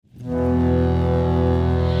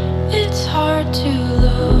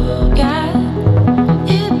look at.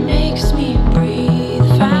 It makes me breathe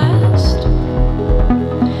fast.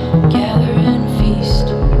 Gather and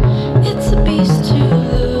feast. It's a beast to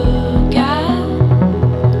look at.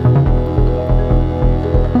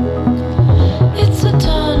 It's a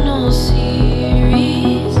tunnel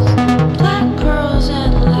series. Black girls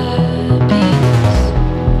and lappies.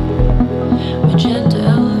 Magenta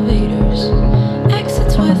elevators.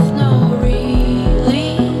 Exits with no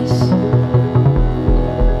release.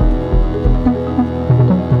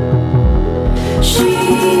 She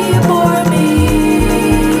bore me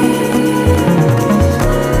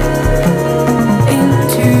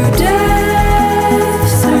into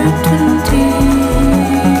death's certainty,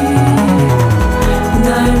 and I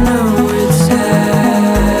know it's sad,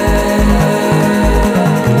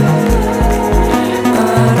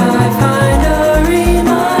 but I find a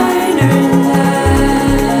reminder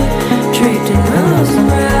that draped in rose and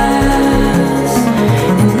grass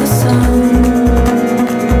in the sun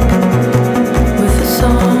with a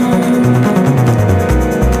song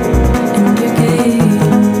and a game.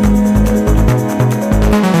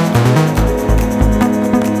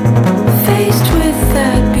 Faced with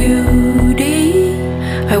that beauty,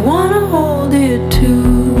 I wanna hold it to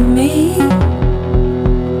me,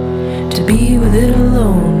 to be with it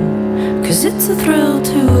alone, 'cause it's a thrill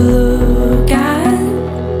to look at.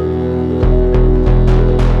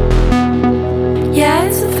 Yeah,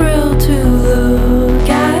 it's a thrill to look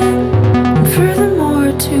at, and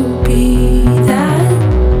furthermore to be that,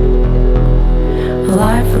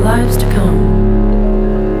 alive for lives to come.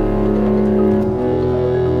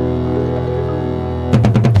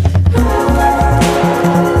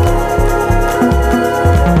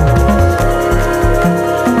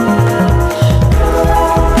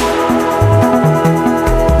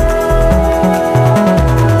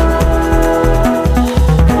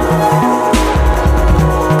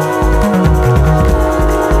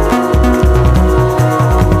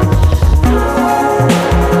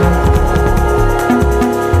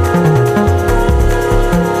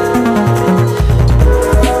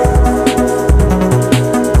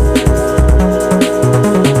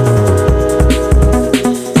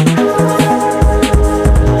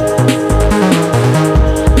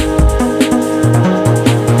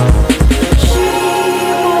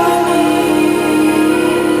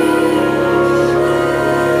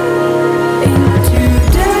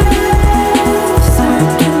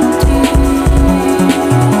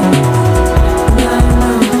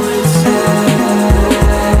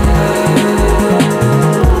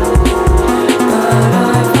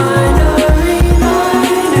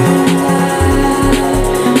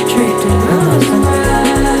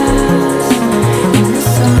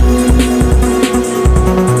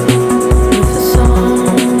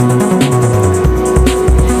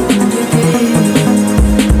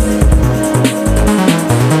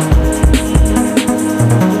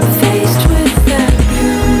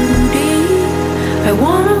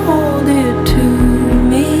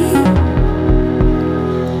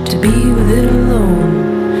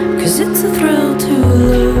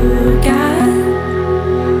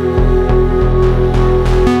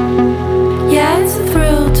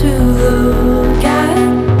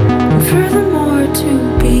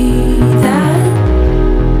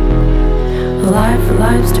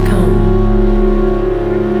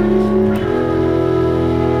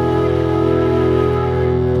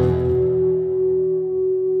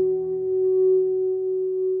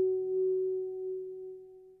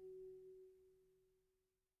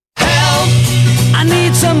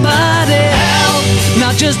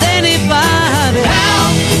 Just anybody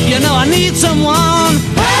help. You know I need someone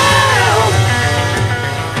help.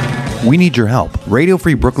 We need your help. Radio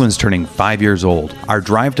Free Brooklyn's turning 5 years old. Our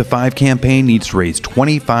Drive to 5 campaign needs to raise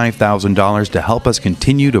 $25,000 to help us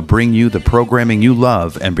continue to bring you the programming you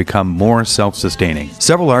love and become more self-sustaining.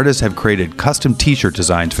 Several artists have created custom t-shirt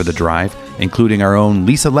designs for the drive, including our own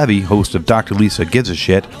Lisa Levy, host of Dr. Lisa Gives a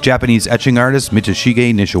Shit, Japanese etching artist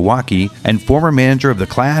Mitsushige Nishiwaki, and former manager of The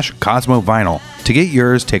Clash, Cosmo Vinyl. To get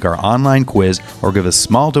yours, take our online quiz or give a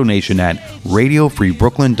small donation at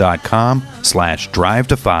radiofreebrooklyn.com/drive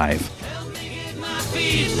to 5.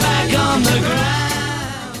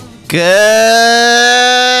 Good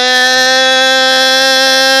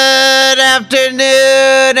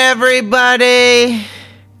afternoon, everybody.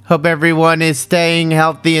 Hope everyone is staying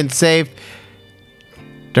healthy and safe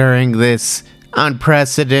during this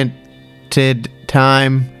unprecedented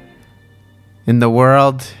time in the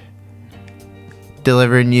world.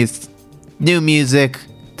 Delivering you new music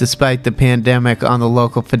despite the pandemic on the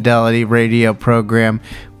local Fidelity radio program.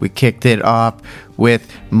 We kicked it off with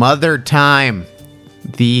Mother Time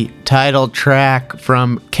the title track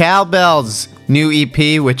from Cowbell's new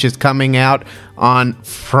EP, which is coming out on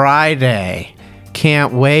Friday.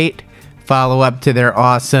 Can't wait. Follow up to their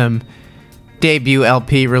awesome debut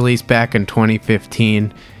LP released back in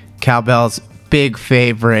 2015. Cowbell's big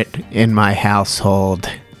favorite in my household.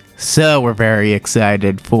 So we're very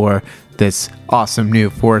excited for this awesome new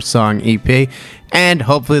 4-song EP. And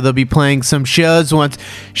hopefully they'll be playing some shows once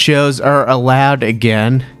shows are allowed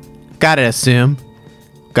again. Gotta assume.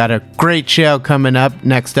 Got a great show coming up.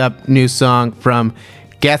 Next up, new song from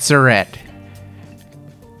Gesseret.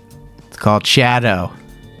 It's called Shadow.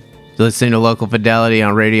 You're listening to Local Fidelity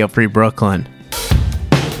on Radio Free Brooklyn.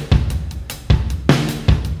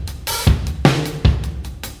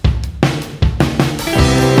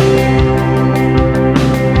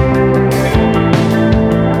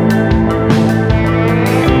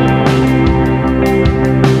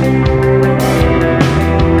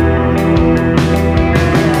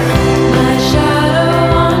 My shadow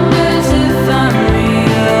wonders if I'm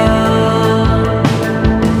real.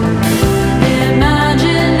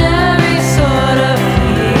 Imaginary sort of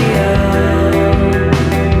feel.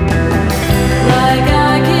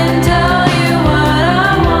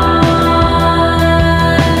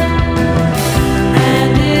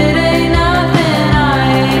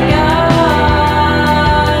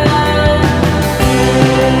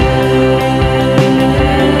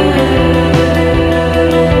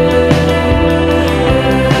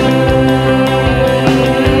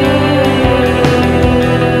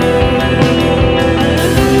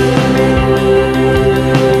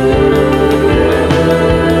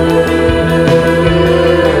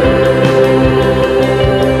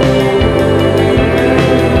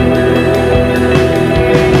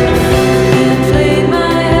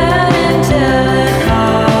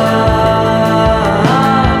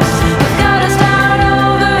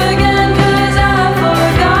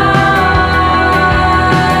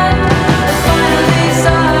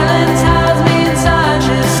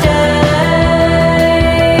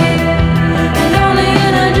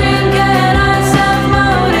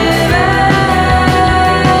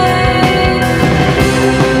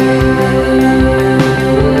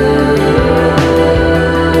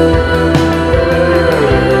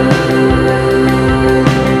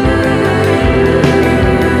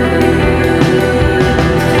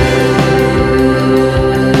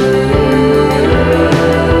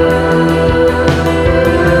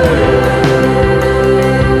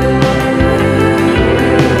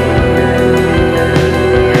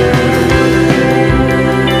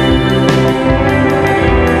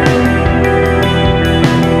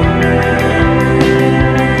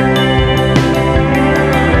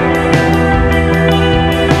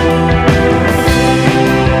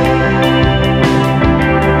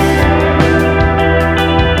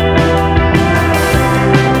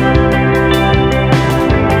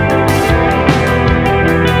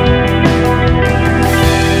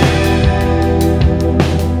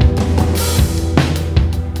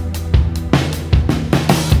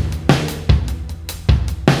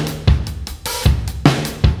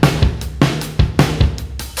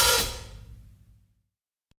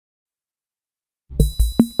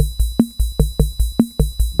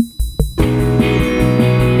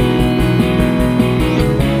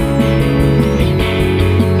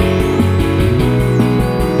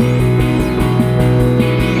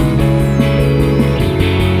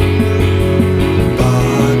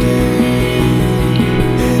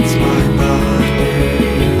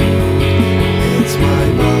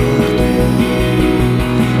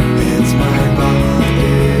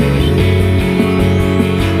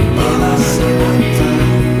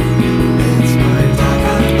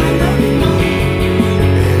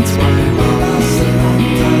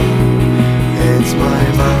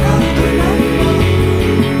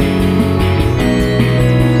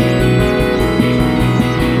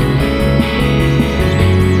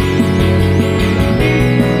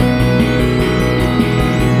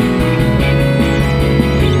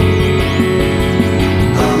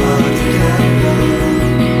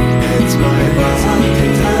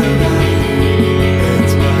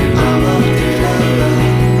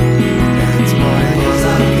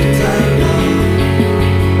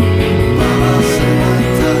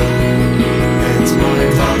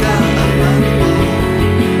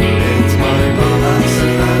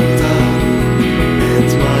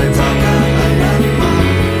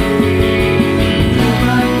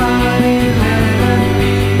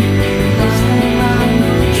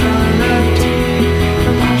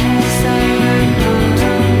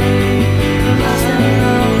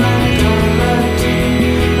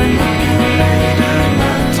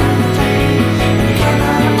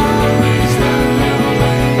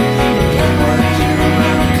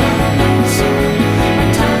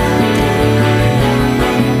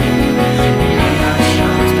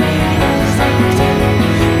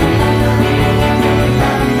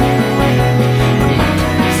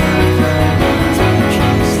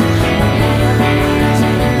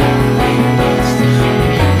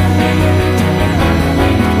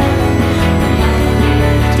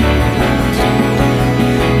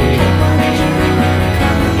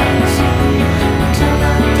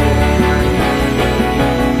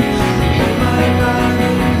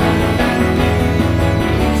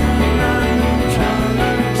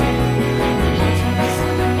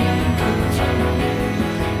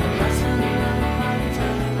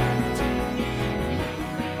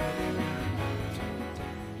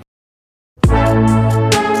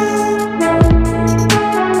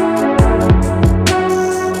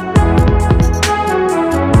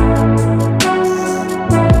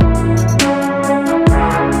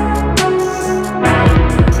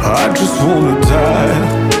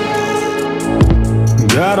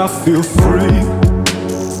 feel free.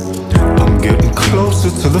 I'm getting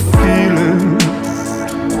closer to the feeling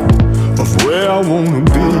of where I wanna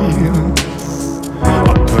be.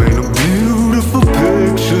 I paint a beautiful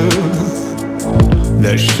picture.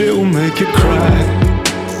 That shit will make you cry.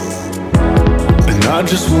 And I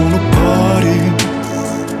just wanna party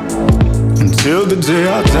until the day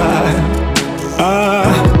I die.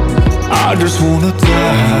 I just wanna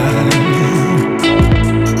die.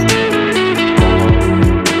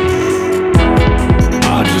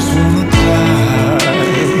 I just wanna die.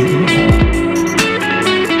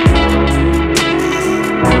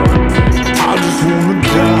 I just wanna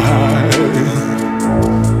die.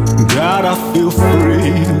 God, I feel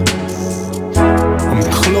free. I'm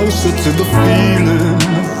closer to the feeling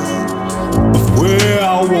of where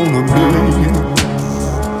I wanna be.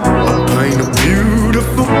 I paint a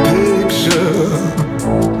beautiful picture.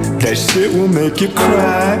 That shit will make you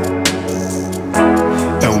cry.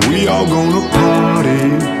 And we all gonna party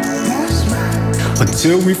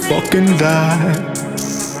until we fucking die.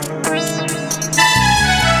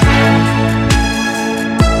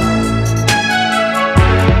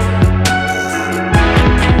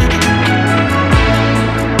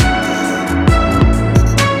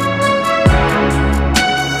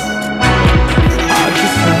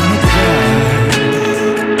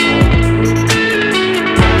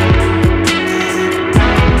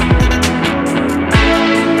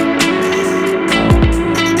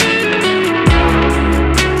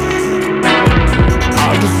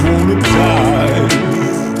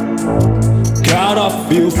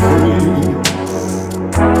 Feel free,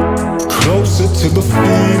 closer to the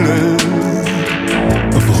feeling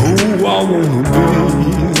of who I wanna be.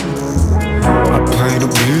 I paint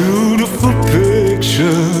a beautiful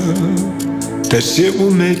picture. That shit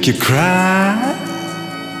will make you cry.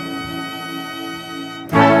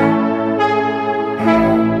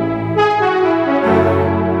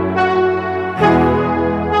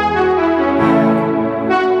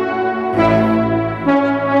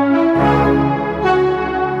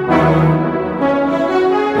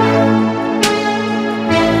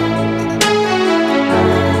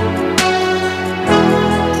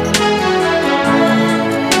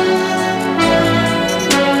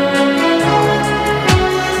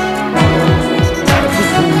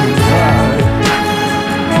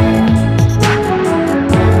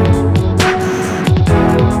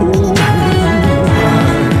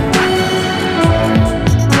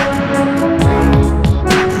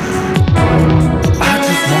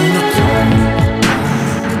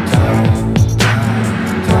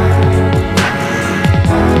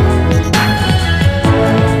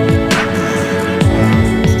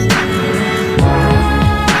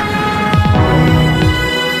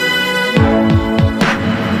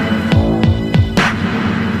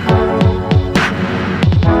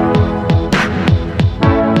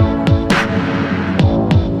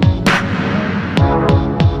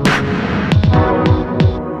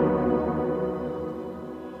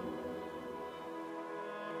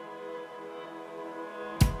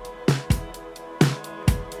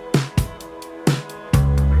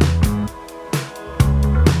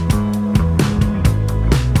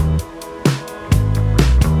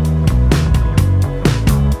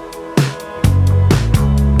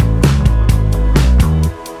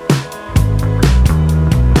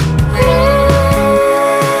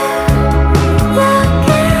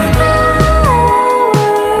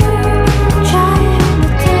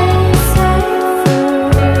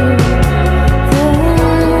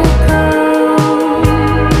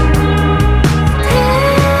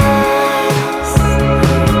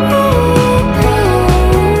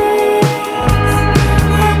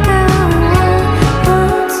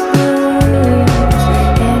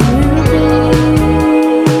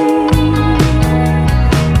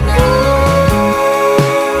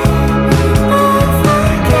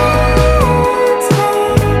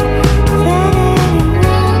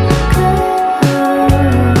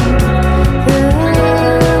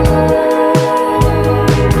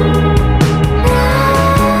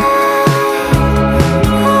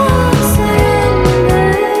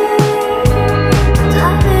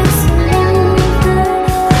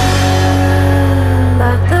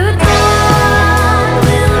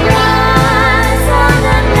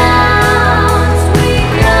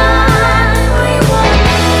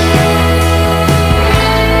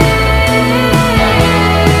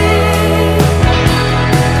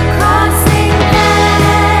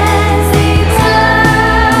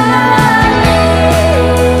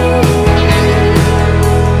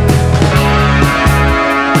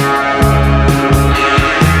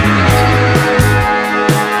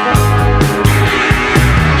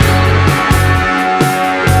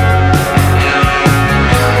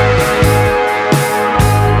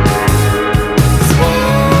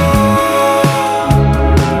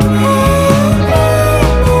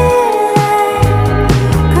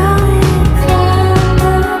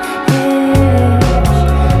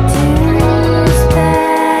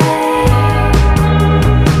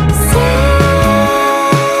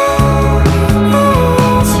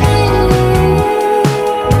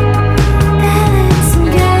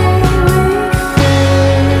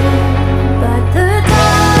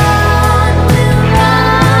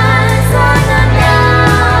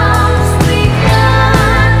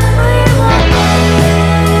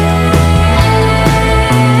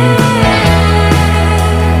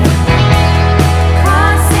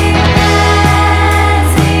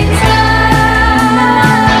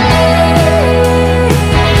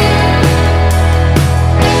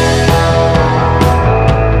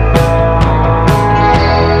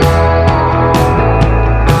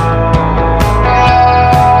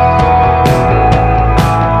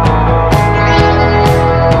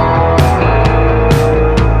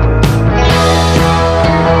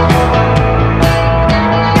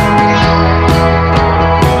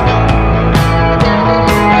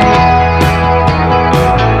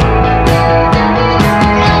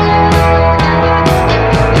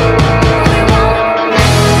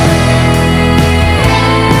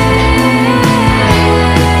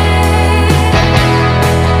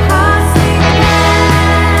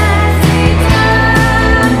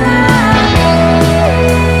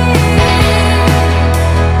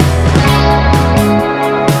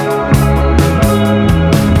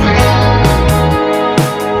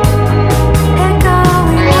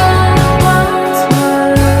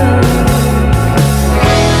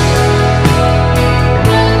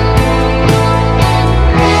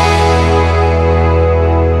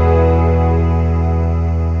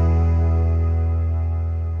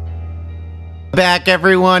 back,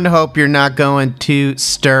 everyone. Hope you're not going to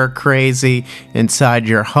stir crazy inside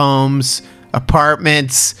your homes,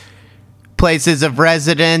 apartments, places of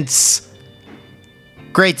residence.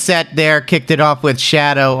 Great set there. Kicked it off with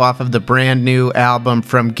Shadow off of the brand new album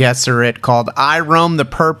from Gesserit called I Roam the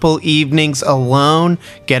Purple Evenings Alone.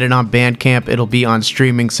 Get it on Bandcamp. It'll be on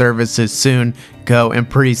streaming services soon. Go and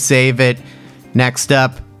pre-save it. Next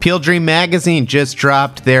up, Peel Dream Magazine just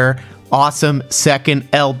dropped their awesome second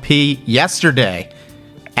LP yesterday.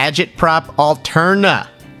 Agitprop Alterna.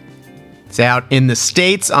 It's out in the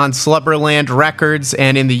States on Slumberland Records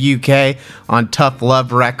and in the UK on Tough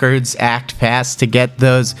Love Records. Act fast to get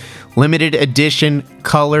those limited edition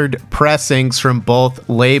colored pressings from both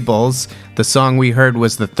labels. The song we heard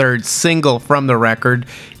was the third single from the record,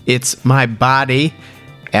 It's My Body.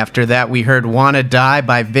 After that, we heard Wanna Die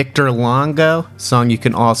by Victor Longo, song you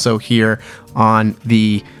can also hear on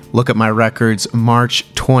the Look at My Records March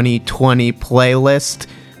 2020 playlist,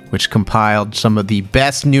 which compiled some of the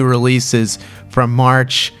best new releases from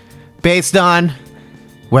March based on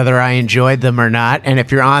whether I enjoyed them or not. And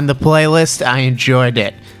if you're on the playlist, I enjoyed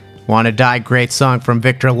it. Wanna Die, great song from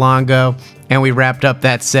Victor Longo. And we wrapped up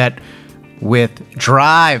that set with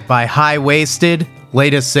Drive by High Waisted,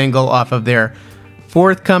 latest single off of their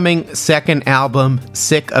forthcoming second album,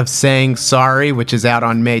 Sick of Saying Sorry, which is out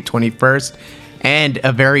on May 21st. And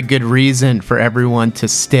a very good reason for everyone to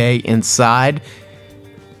stay inside.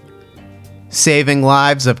 Saving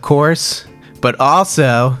lives, of course, but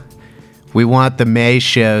also we want the May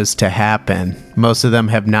shows to happen. Most of them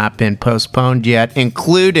have not been postponed yet,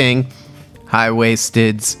 including High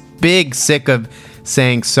Waisted's big Sick of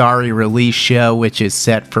Saying Sorry release show, which is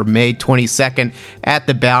set for May 22nd at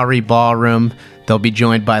the Bowery Ballroom. They'll be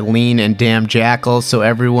joined by Lean and Damn Jackal, so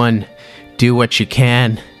everyone do what you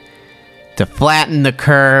can to flatten the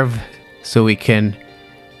curve so we can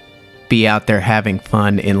be out there having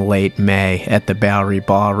fun in late May at the Bowery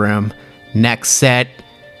Ballroom. Next set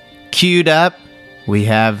queued up, we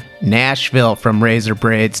have Nashville from Razor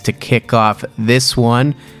Braids to kick off this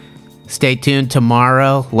one. Stay tuned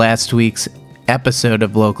tomorrow. Last week's episode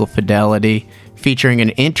of Local Fidelity featuring an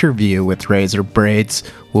interview with Razor Braids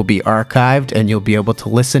will be archived, and you'll be able to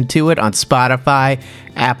listen to it on Spotify,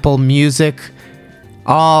 Apple Music,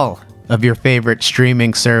 all of your favorite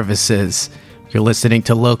streaming services. You're listening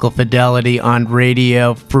to Local Fidelity on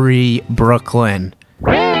Radio Free Brooklyn.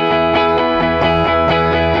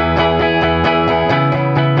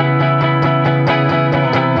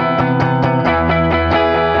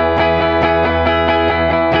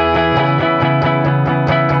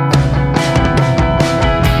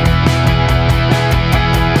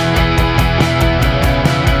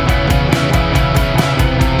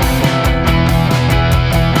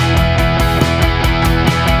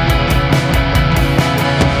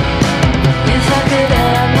 If I could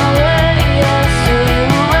have my way, yes,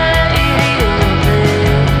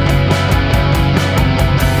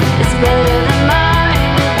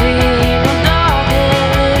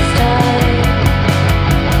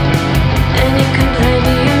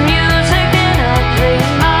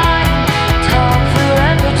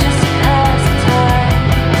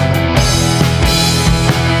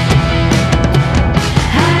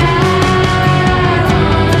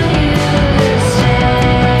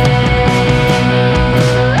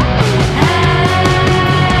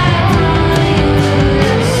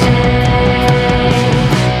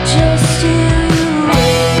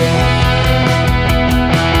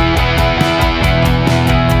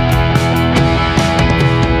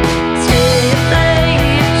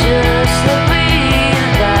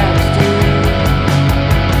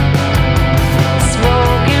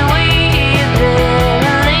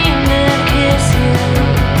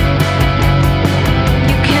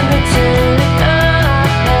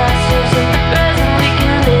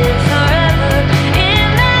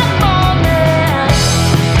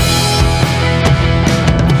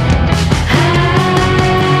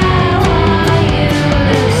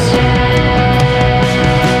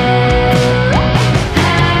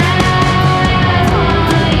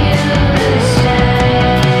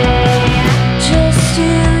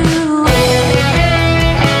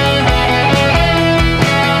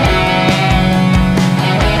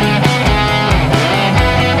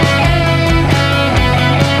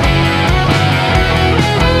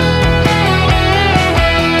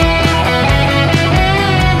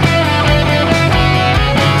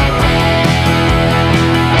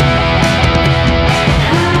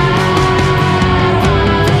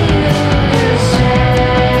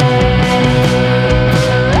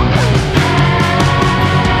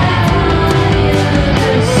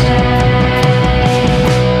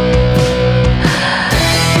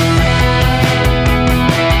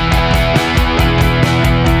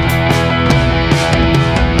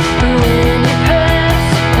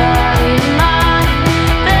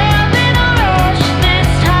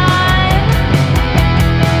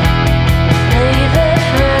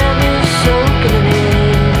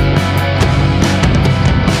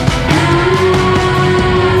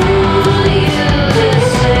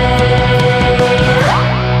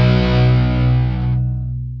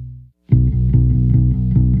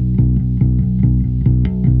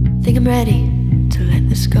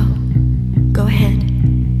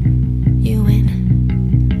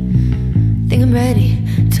 I'm ready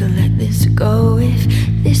to let this go. If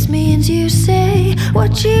this means you say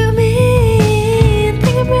what you mean,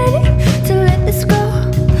 think I'm ready to let this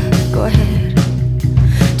go. Go ahead,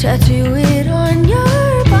 tattoo it on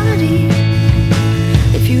your body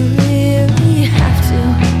if you really have to.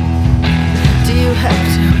 Do you have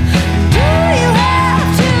to? Do you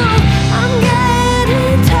have to? I'm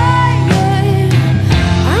getting tired.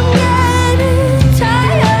 I'm getting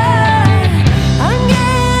tired. I'm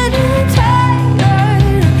getting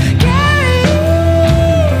tired. Carrying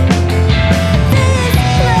this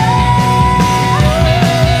load.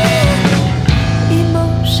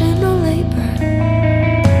 Emotional labor.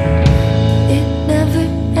 It never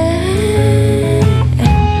ends.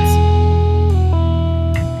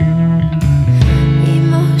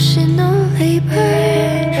 Emotional labor.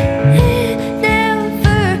 It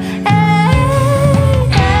never ends.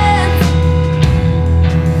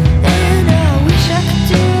 And I wish I could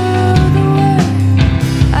do the work.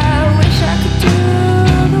 I wish I could do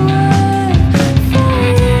the work for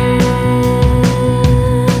you.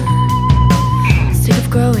 Sick of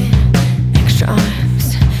growing extra arms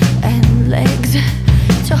and legs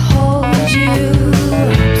to hold you.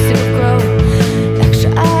 Sick of growing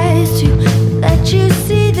extra eyes to let you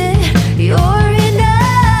see that you're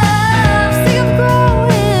enough. Sick of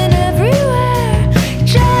growing everywhere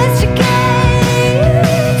just to get you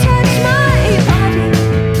to touch my body.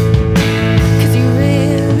 'Cause you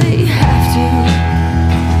really have to.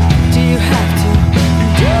 Do you have to?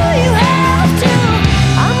 Do you have to?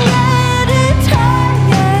 I'm getting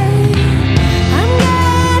tired. I'm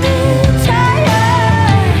getting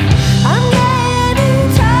tired. I'm getting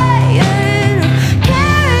tired of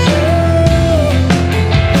carrying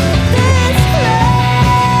this load.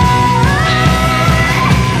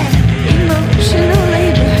 Emotional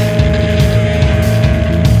labor.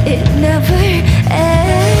 It never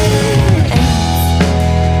ends.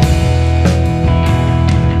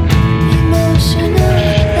 Emotional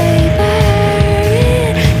labor.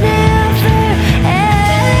 It never ends.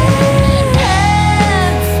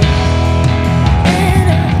 And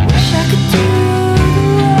I wish I could do the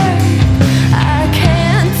work. I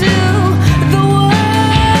can't do the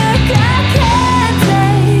work. I can't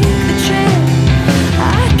take the trip.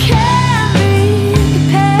 I can't read the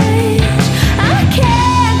page. I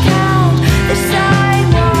can't count the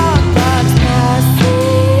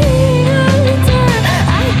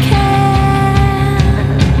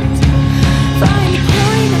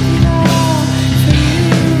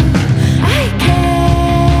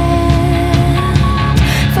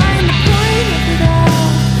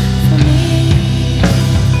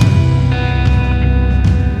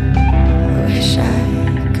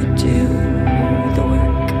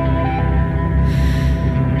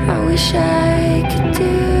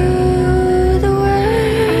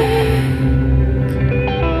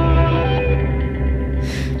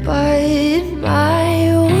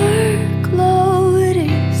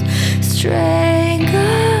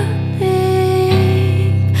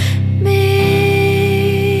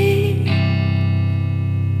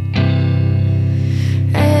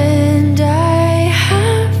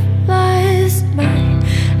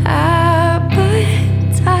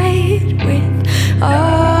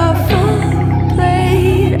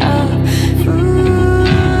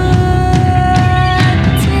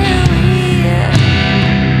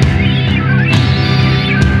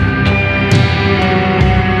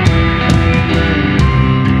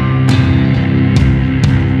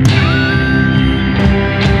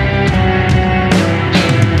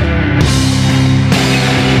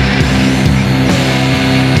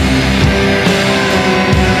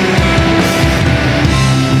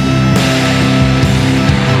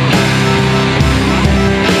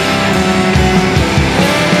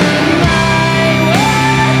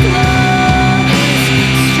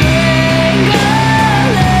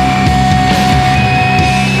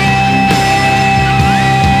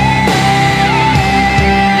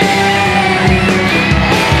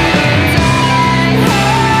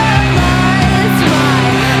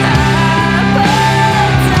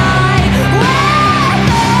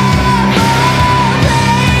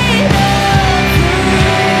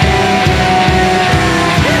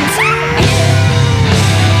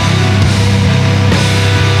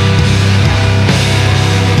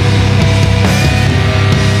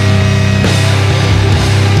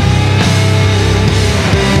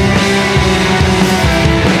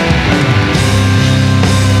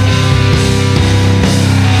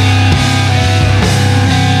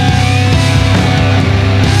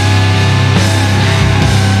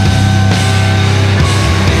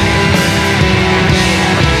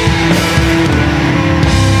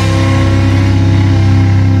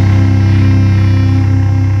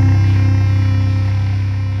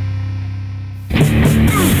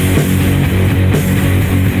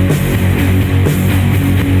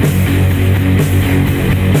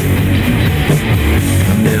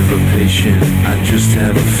patient, I just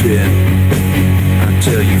have a fit. I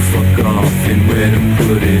tell you fuck off and where to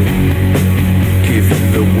put it. Give you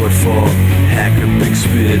the word for hack a big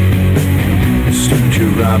spit. Stooge your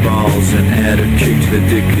eyeballs and add a kick to the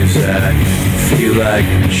dick, 'cause I feel like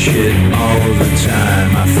shit all the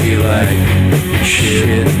time. I feel like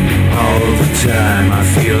shit all the time. I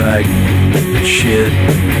feel like shit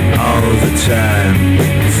all the time.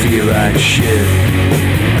 Feel like shit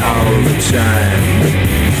all the time.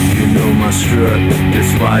 You know my strut,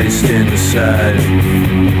 that's why you stand aside.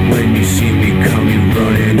 When you see me come, you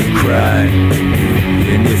run and you cry.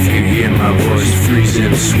 And if you hear my voice freeze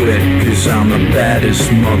in sweat, 'cause I'm the baddest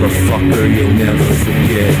motherfucker you'll never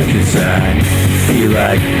forget. 'Cause I feel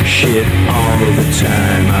like shit all the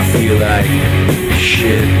time. I feel like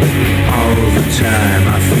shit all the time.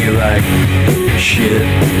 I feel like shit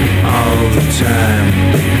all the time.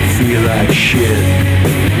 Feel like shit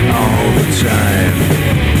all the time.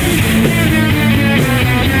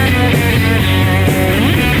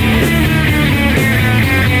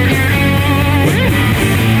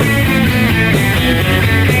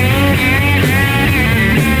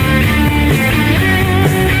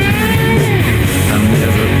 I'm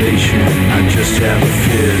never patient, I just have a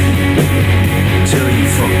fit. Tell you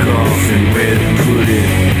fuck off and where to put it.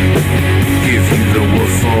 Give you the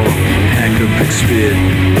word for hack a big spit.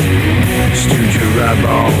 Stooge your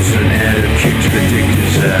eyeballs and add a kick to the dick,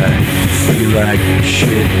 'cause I feel like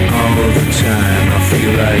shit all the time. I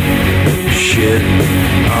feel like shit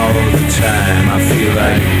all the time. I feel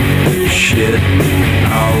like shit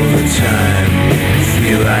all the time.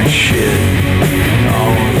 Feel like shit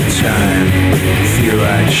all the time. Feel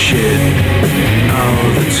like shit all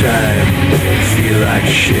the time. Feel like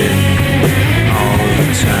shit all the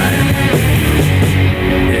time.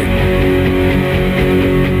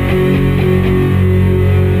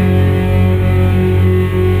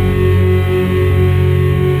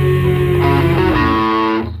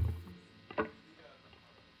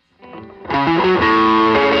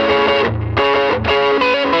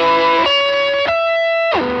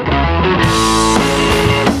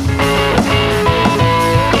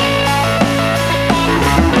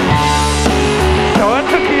 So I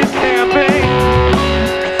took you camping,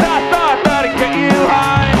 'cause I thought that'd get you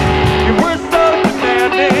high. You were so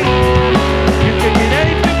demanding, you could get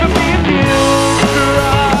anything from me if you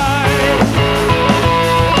tried.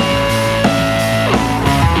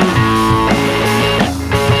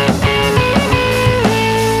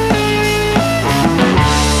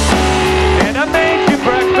 And I made you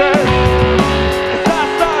breakfast, 'cause I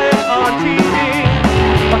saw it on TV,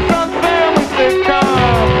 on some family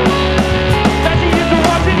sitcom that you used to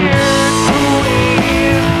watch in your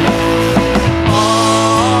 20s. Oh,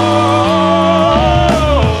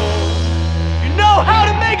 you know how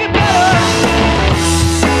to make it better.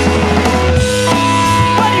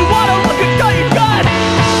 When you wanna look and show your guts,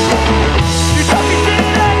 you tell me shit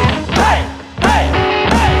that, hey, hey,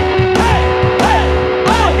 hey, hey, hey,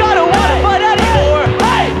 I don't gotta wanna fight anymore.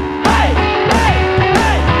 Hey, hey, hey,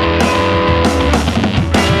 hey.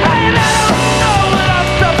 And I don't know what I'm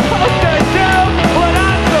supposed to do, what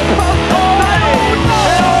I'm supposed to say.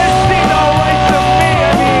 It always seemed alright to me,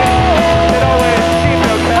 I mean, it always seemed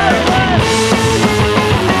okay.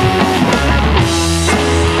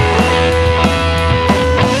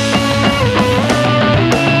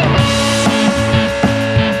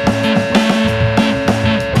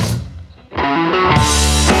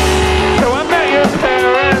 So I met your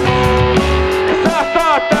parents, 'cause I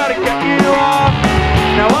thought that'd get you off.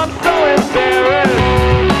 Now I'm so embarrassed.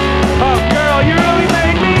 Oh girl, you really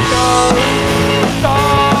made me go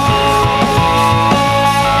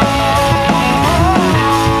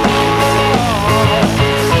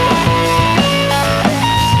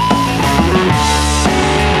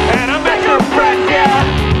And I met your friends, yeah.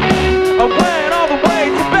 I went all the way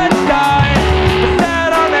to Bed-Stuy. I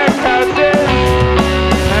sat on their couches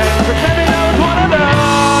and pretending I was one of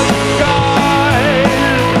those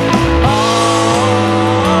guys.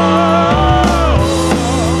 Oh,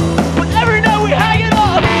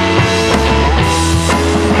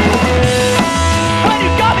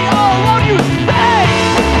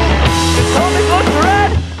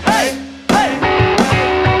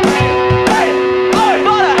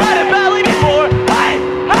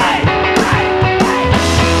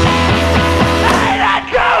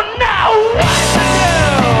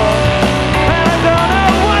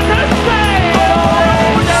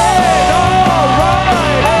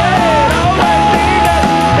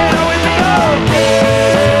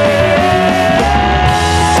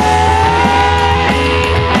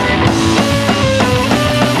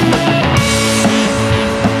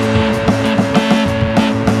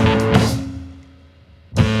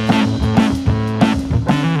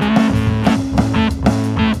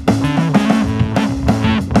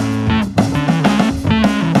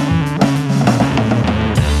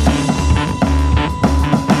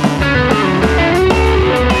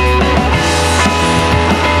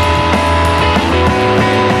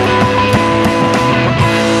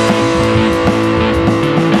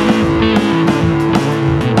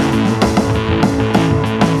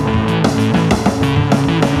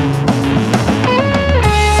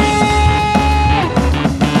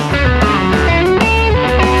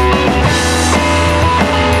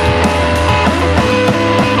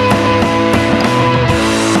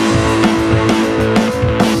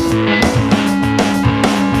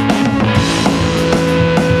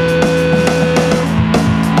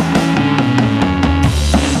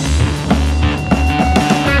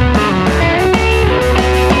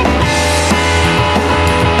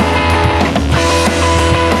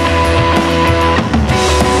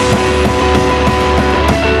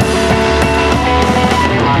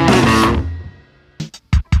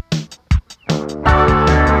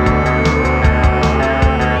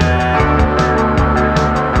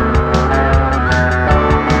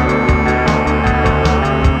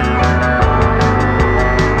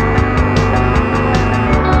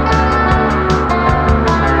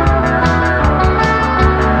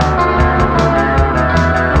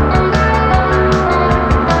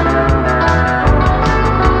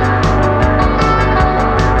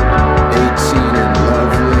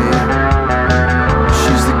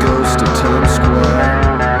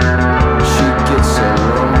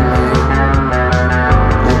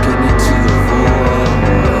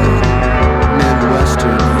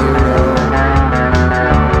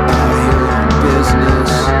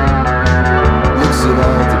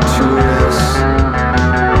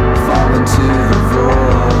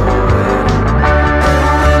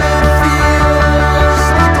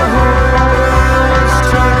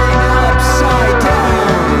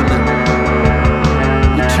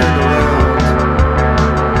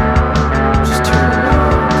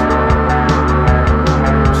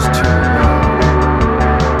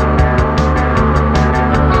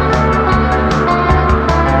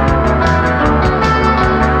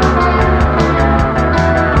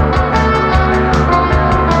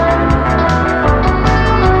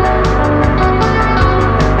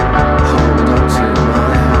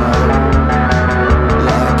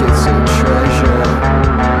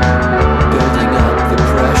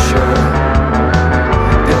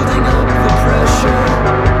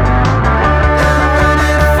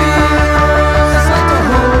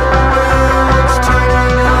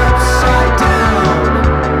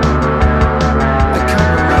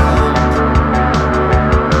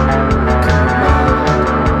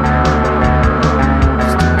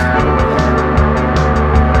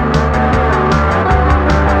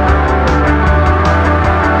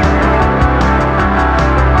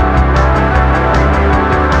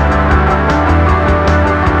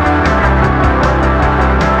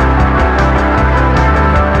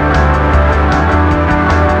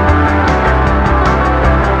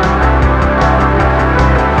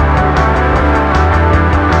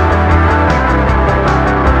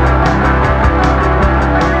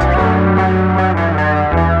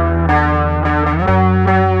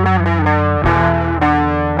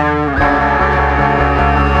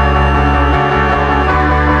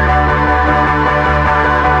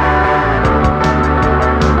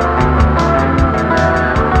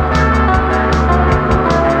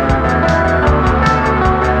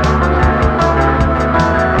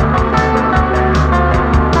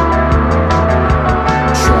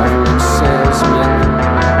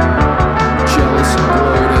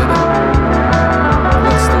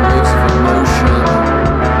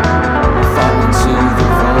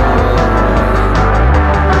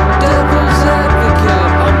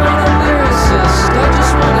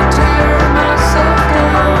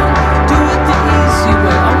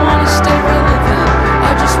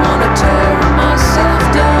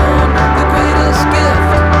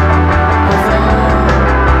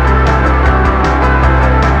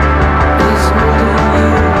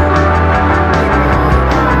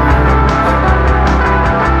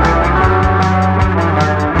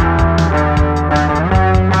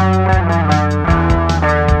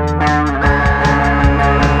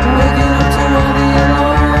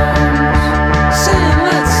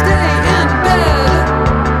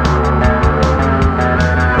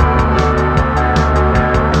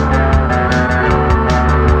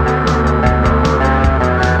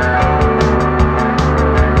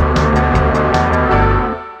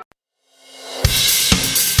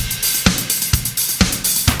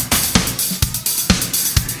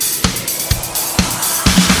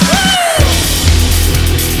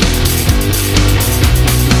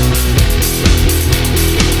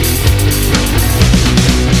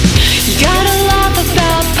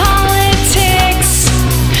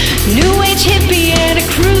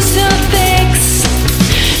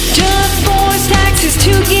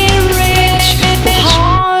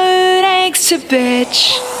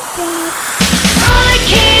 bitch. All the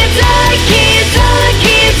kids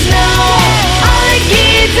know. All the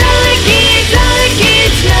kids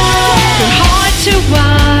know. They're hard to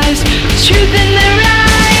wise, truth in their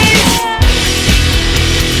eyes.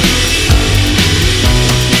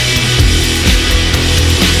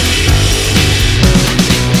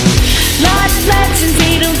 Lots of lessons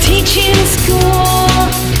they don't teach in school.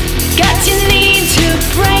 Got you need to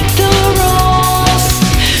break the rules.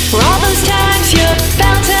 For all those times you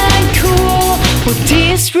felt uncool, well,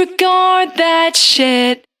 disregard that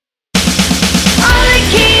shit. All the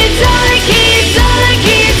kids know. All the kids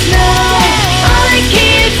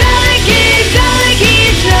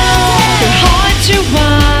know. They're hard to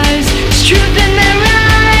wise, it's truth in their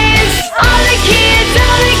eyes. All the kids know.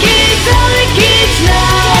 All the kids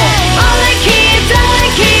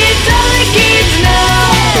know.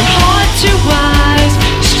 They're hard to wise,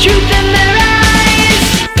 it's truth in their eyes.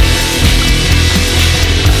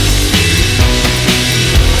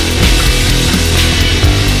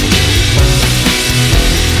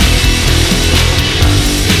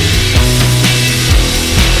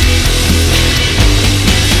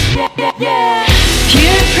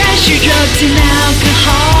 Peer pressure, drugs and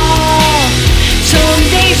alcohol. Some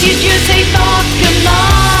days you just say fuck them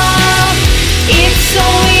all. It's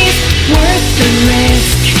always worth the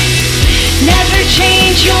risk. Never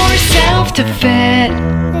change yourself to fit.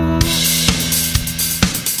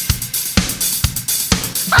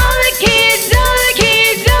 All the kids know. All the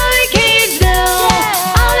kids know.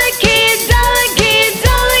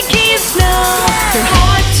 They're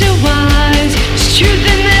hard to wise, it's truth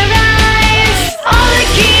in their eyes. All the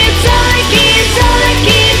kids know.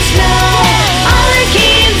 All the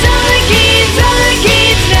kids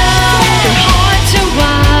know. They're hard to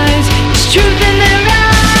wise, it's truth in their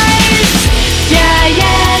eyes.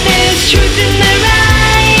 Yeah, there's truth in their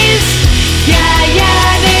eyes.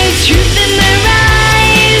 Yeah, there's truth in their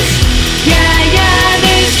eyes. Yeah,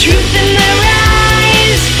 there's truth in their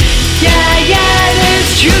eyes. Yeah,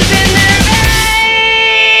 there's truth in their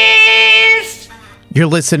eyes. You're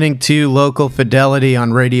listening to Local Fidelity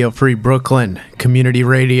on Radio Free Brooklyn, community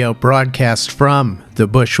radio broadcast from the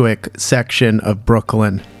Bushwick section of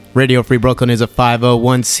Brooklyn. Radio Free Brooklyn is a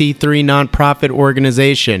 501c3 nonprofit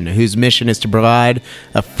organization whose mission is to provide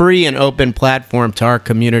a free and open platform to our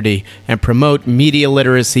community and promote media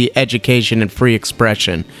literacy, education, and free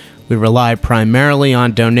expression. We rely primarily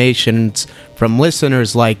on donations from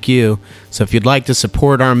listeners like you, so if you'd like to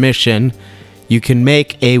support our mission, you can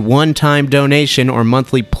make a one-time donation or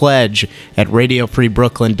monthly pledge at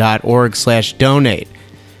radiofreebrooklyn.org/donate.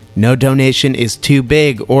 No donation is too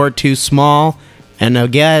big or too small. And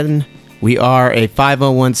again, we are a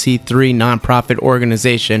 501c3 nonprofit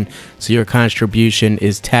organization, so your contribution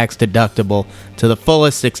is tax deductible to the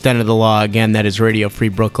fullest extent of the law. Again, that is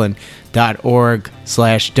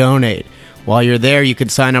radiofreebrooklyn.org/donate. While you're there, you can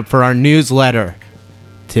sign up for our newsletter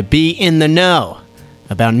to be in the know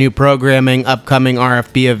about new programming, upcoming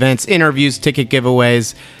RFB events, interviews, ticket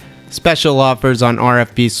giveaways, special offers on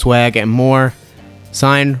RFB swag, and more.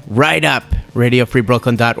 Sign right up,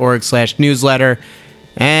 radiofreebrooklyn.org/newsletter.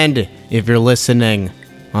 And if you're listening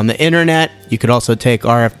on the internet, you could also take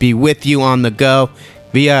RFB with you on the go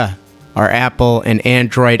via our Apple and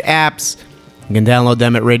Android apps. You can download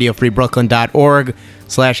them at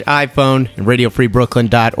radiofreebrooklyn.org/iPhone and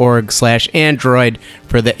radiofreebrooklyn.org/Android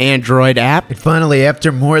for the Android app. And finally,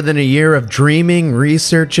 after more than a year of dreaming,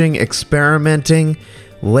 researching, experimenting,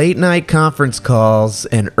 late-night conference calls,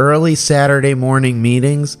 and early Saturday morning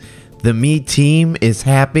meetings, the Me team is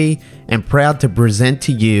happy and proud to present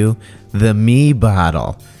to you the Me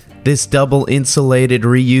Bottle. This double-insulated,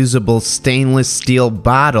 reusable stainless steel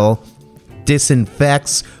bottle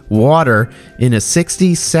disinfects water in a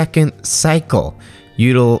 60-second cycle,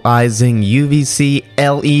 utilizing UVC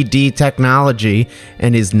LED technology,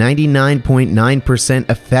 and is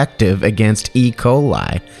 99.9% effective against E.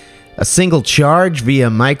 coli. A single charge via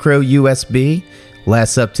micro USB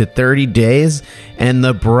lasts up to 30 days, and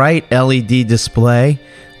the bright LED display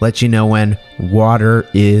lets you know when water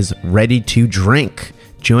is ready to drink.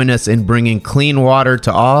 Join us in bringing clean water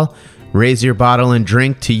to all. Raise your bottle and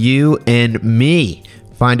drink to you and me.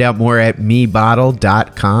 Find out more at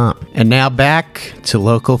mebottle.com. And now back to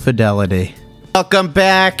Local Fidelity. Welcome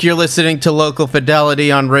back. You're listening to Local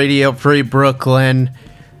Fidelity on Radio Free Brooklyn.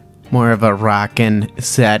 More of a rockin'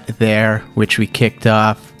 set there, which we kicked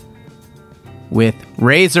off with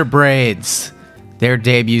Razor Braids, their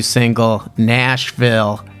debut single,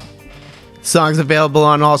 Nashville. Song's available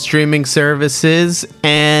on all streaming services,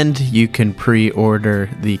 and you can pre-order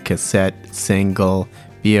the cassette single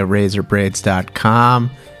via razorbraids.com.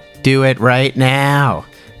 do it right now.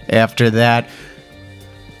 After that,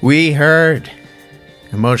 we heard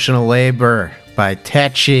Emotional Labor by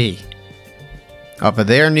Tetchy off of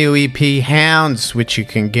their new EP, Hounds, which you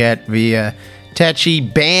can get via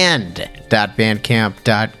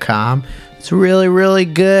tetchyband.bandcamp.com. It's really, really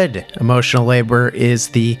good. Emotional Labor is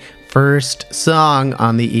the first song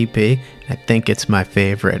on the EP. I think it's my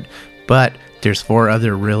favorite, but there's 4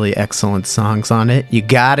 other really excellent songs on it. You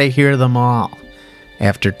gotta hear them all.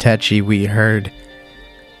 After Tetchy, we heard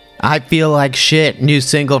I Feel Like Shit, new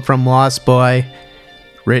single from Lost Boy,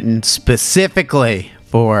 written specifically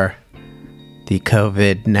for the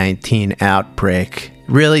COVID-19 outbreak.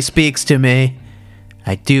 Really speaks to me.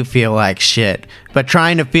 I do feel like shit, but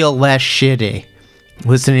trying to feel less shitty.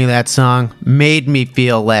 Listening to that song made me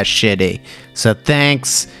feel less shitty. So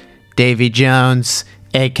thanks, Davy Jones,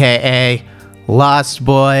 aka Lost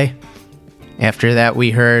Boy. After that, we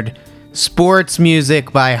heard Sports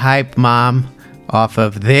Music by Hype Mom off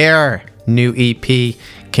of their new EP,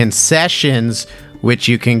 Concessions, which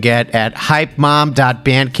you can get at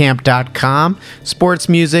hypemom.bandcamp.com. Sports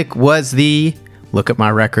Music was the Look at My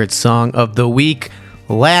Records song of the week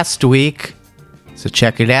last week, so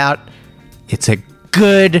check it out. It's a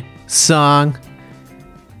good song.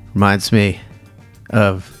 Reminds me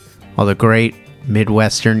of all the great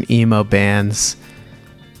Midwestern emo bands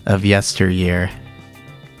of yesteryear.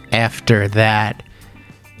 After that,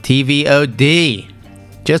 TVOD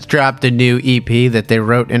just dropped a new EP that they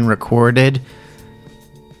wrote and recorded.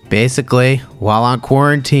 Basically, while on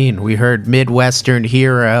quarantine, we heard Midwestern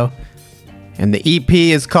Hero, and the EP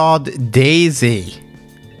is called Daisy.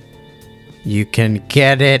 You can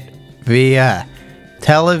get it via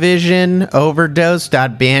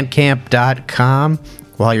televisionoverdose.bandcamp.com.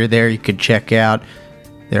 While you're there, you can check out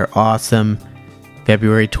their awesome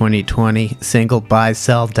February 2020 single Buy,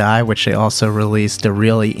 Sell, Die, which they also released a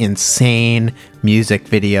really insane music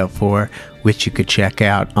video for, which you could check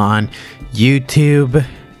out on YouTube.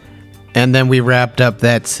 And then we wrapped up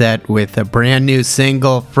that set with a brand new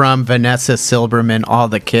single from Vanessa Silberman, All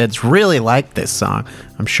the Kids. Really like this song.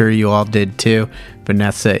 I'm sure you all did too.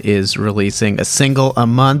 Vanessa is releasing a single a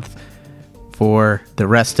month for the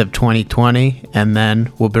rest of 2020, and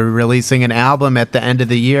then we'll be releasing an album at the end of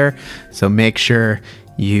the year. So make sure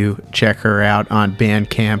you check her out on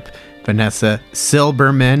Bandcamp, Vanessa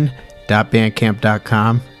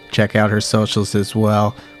Silberman.bandcamp.com. Check out her socials as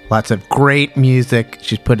well. Lots of great music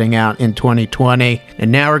she's putting out in 2020.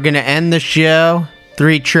 And now we're going to end the show.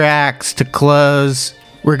 3 tracks to close.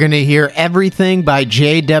 We're going to hear Everything by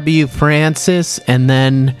J.W. Francis, and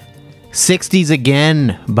then 60s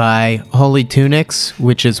Again by Holy Tunics,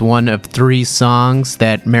 which is one of 3 songs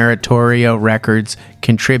that Meritorio Records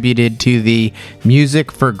contributed to the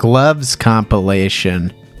Music for Gloves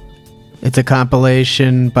compilation. It's a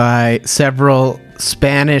compilation by several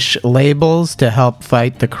Spanish labels to help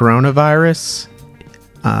fight the coronavirus.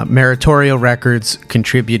 Meritorio Records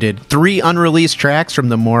contributed 3 unreleased tracks from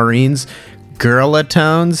the Maureen's,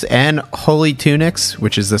 Girlatones, and Holy Tunics,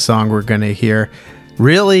 which is the song we're going to hear.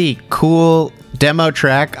 Really cool demo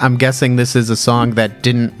track. I'm guessing this is a song that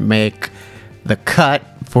didn't make the cut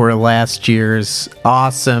for last year's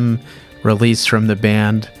awesome release from the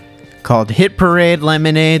band, called Hit Parade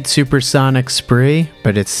Lemonade Supersonic Spree,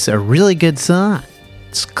 but it's a really good song.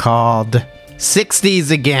 It's called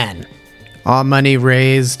 60s Again. All money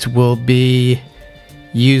raised will be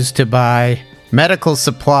used to buy medical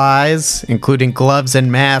supplies, including gloves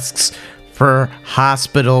and masks for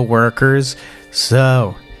hospital workers.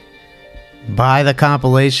 So, buy the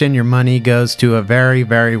compilation. Your money goes to a very,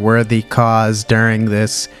 very worthy cause during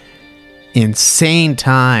this insane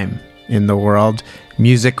time in the world.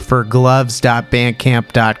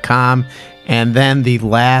 musicforgloves.bandcamp.com. And then the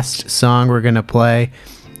last song we're going to play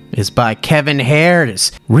is by Kevin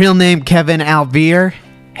Hares. Real name Kevin Alvear.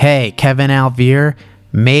 Hey, Kevin Alvear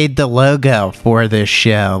made the logo for this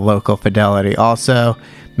show, Local Fidelity. Also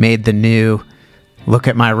made the new Look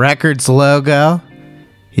at My Records logo.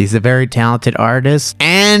 He's a very talented artist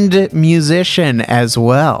and musician as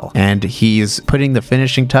well. And he's putting the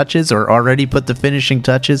finishing touches, or already put the finishing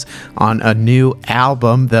touches, on a new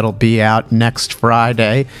album that'll be out next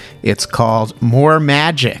Friday. It's called More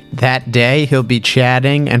Magic. That day, he'll be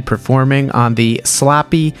chatting and performing on the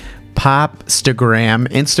Sloppy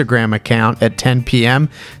Instagram account at 10 p.m.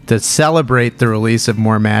 to celebrate the release of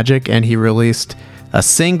More Magic. And he released a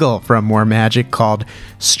single from More Magic called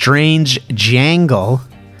Strange Jangle.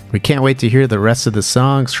 We can't wait to hear the rest of the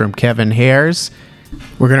songs from Kevin Hares.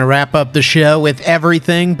 We're going to wrap up the show with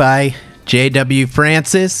Everything by J.W.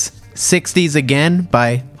 Francis, 60s Again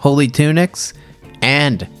by Holy Tunics,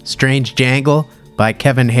 and Strange Jangle by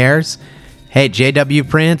Kevin Hares. Hey, J.W.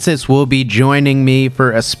 Francis will be joining me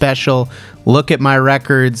for a special Look at My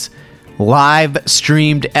Records live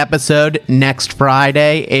streamed episode next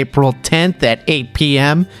Friday, April 10th at 8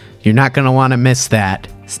 p.m. You're not going to want to miss that.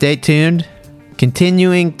 Stay tuned.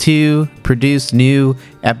 Continuing to produce new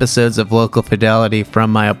episodes of Local Fidelity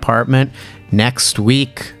from my apartment. Next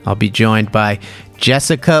week, I'll be joined by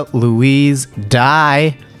Jessica Louise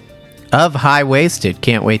Dye of High Waisted.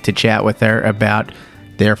 Can't wait to chat with her about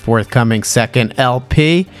their forthcoming second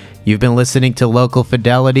LP. You've been listening to Local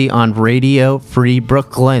Fidelity on Radio Free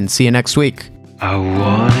Brooklyn. See you next week. I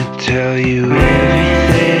wanna tell you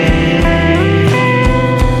everything,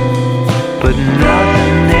 but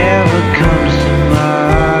nothing ever comes to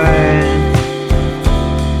mind.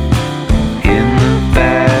 In the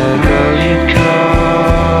back of your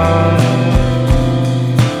car,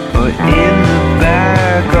 or in the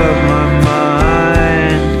back of my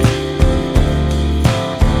mind.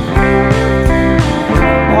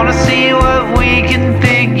 Wanna see what we can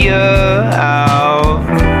figure out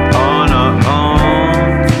on our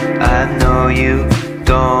own. I know you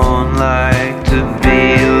don't like to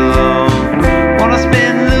be alone. Wanna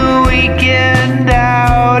spend the weekend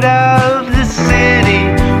out of the city,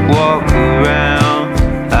 walk around.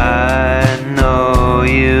 I know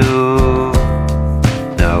you.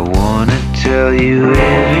 I wanna tell you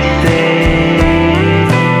everything,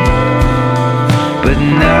 but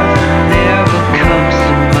nothing ever comes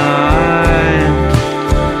to mind.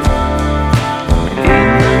 In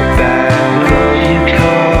the back of your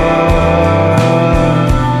car,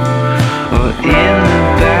 or in the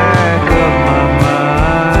back of my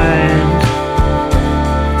mind.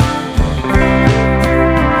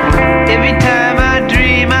 Every time I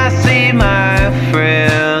dream I see my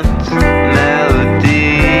friend's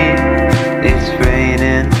melody. It's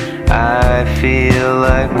raining, I feel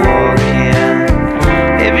like walking.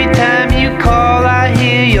 Every time you call I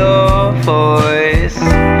hear your voice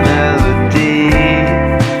melody.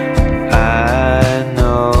 I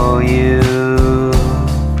know you.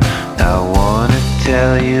 I wanna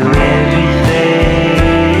tell you everything,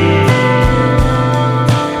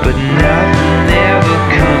 but nothing ever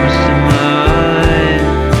comes to mind.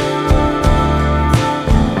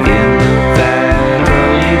 In the back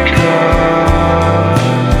of your car,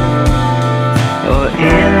 or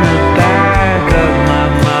in the back of my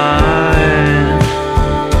mind.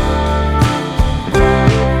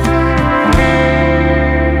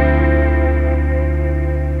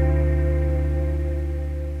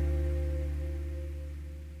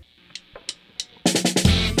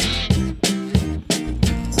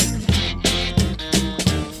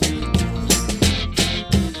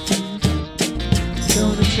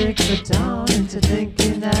 Gonna trick the dawn into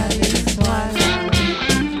thinking that